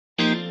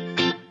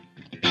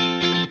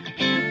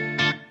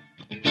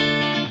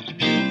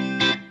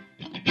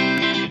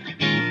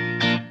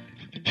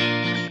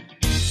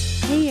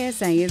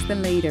PSA is the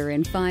leader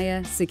in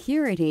fire,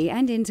 security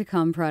and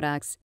intercom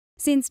products.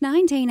 Since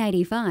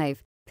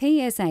 1985,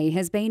 PSA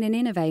has been an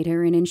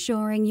innovator in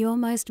ensuring your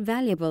most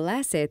valuable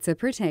assets are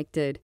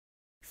protected.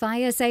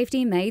 Fire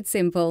safety made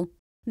simple.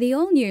 The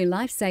all-new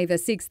Lifesaver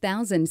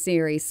 6000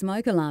 series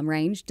smoke alarm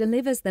range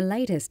delivers the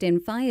latest in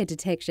fire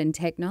detection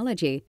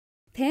technology,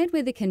 paired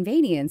with the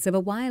convenience of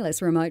a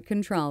wireless remote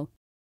control.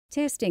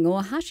 Testing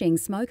or hushing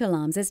smoke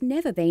alarms has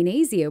never been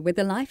easier with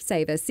the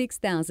Lifesaver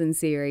 6000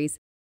 series.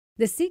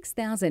 The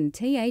 6000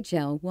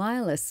 THL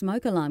wireless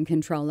smoke alarm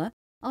controller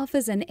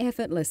offers an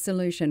effortless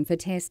solution for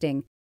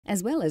testing,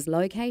 as well as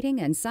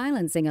locating and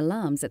silencing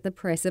alarms at the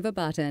press of a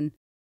button.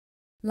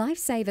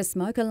 Lifesaver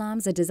smoke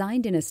alarms are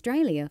designed in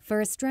Australia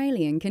for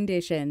Australian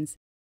conditions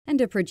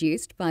and are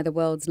produced by the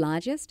world's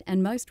largest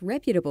and most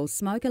reputable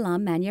smoke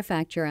alarm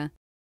manufacturer.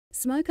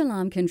 Smoke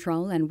alarm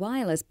control and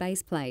wireless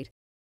baseplate.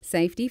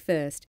 Safety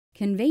first,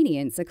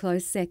 convenience a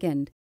close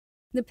second.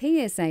 The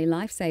PSA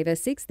Lifesaver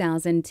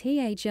 6000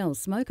 THL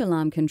smoke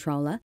alarm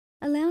controller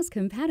allows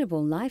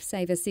compatible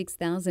Lifesaver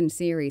 6000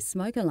 series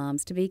smoke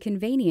alarms to be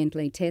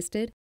conveniently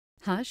tested,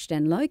 hushed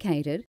and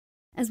located,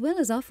 as well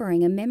as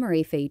offering a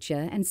memory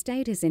feature and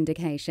status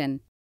indication.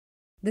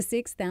 The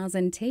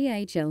 6000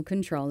 THL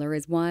controller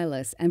is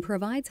wireless and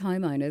provides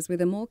homeowners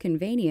with a more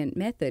convenient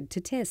method to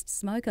test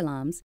smoke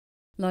alarms,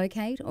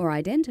 locate or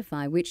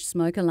identify which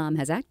smoke alarm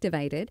has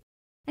activated,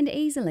 and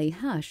easily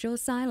hush or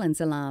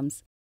silence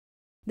alarms.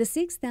 The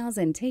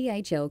 6000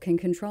 THL can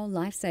control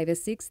Lifesaver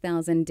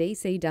 6000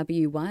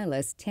 DCW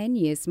wireless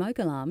 10-year smoke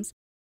alarms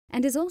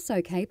and is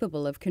also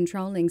capable of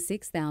controlling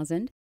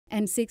 6000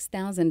 and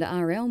 6000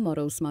 RL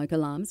model smoke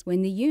alarms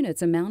when the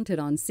units are mounted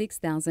on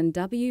 6000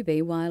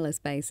 WB wireless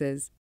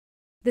bases.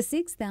 The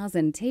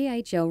 6000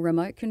 THL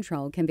remote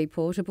control can be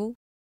portable,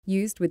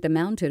 used with the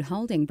mounted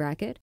holding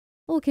bracket,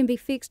 or can be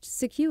fixed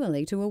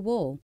securely to a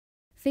wall.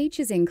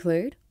 Features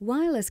include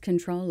wireless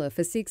controller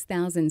for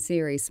 6000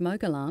 series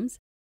smoke alarms,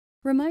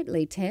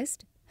 remotely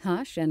test,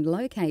 hush and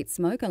locate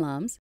smoke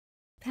alarms,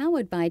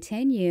 powered by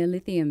 10-year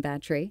lithium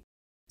battery,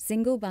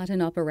 single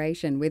button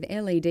operation with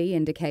LED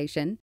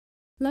indication,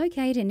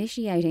 locate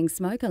initiating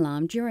smoke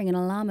alarm during an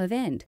alarm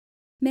event,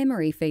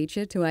 memory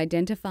feature to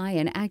identify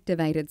an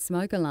activated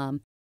smoke alarm,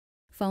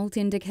 fault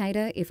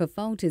indicator if a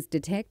fault is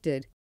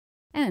detected,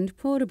 and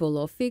portable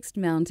or fixed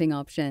mounting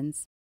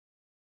options.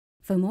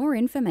 For more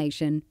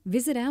information,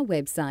 visit our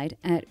website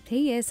at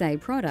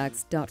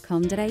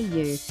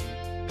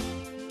psaproducts.com.au.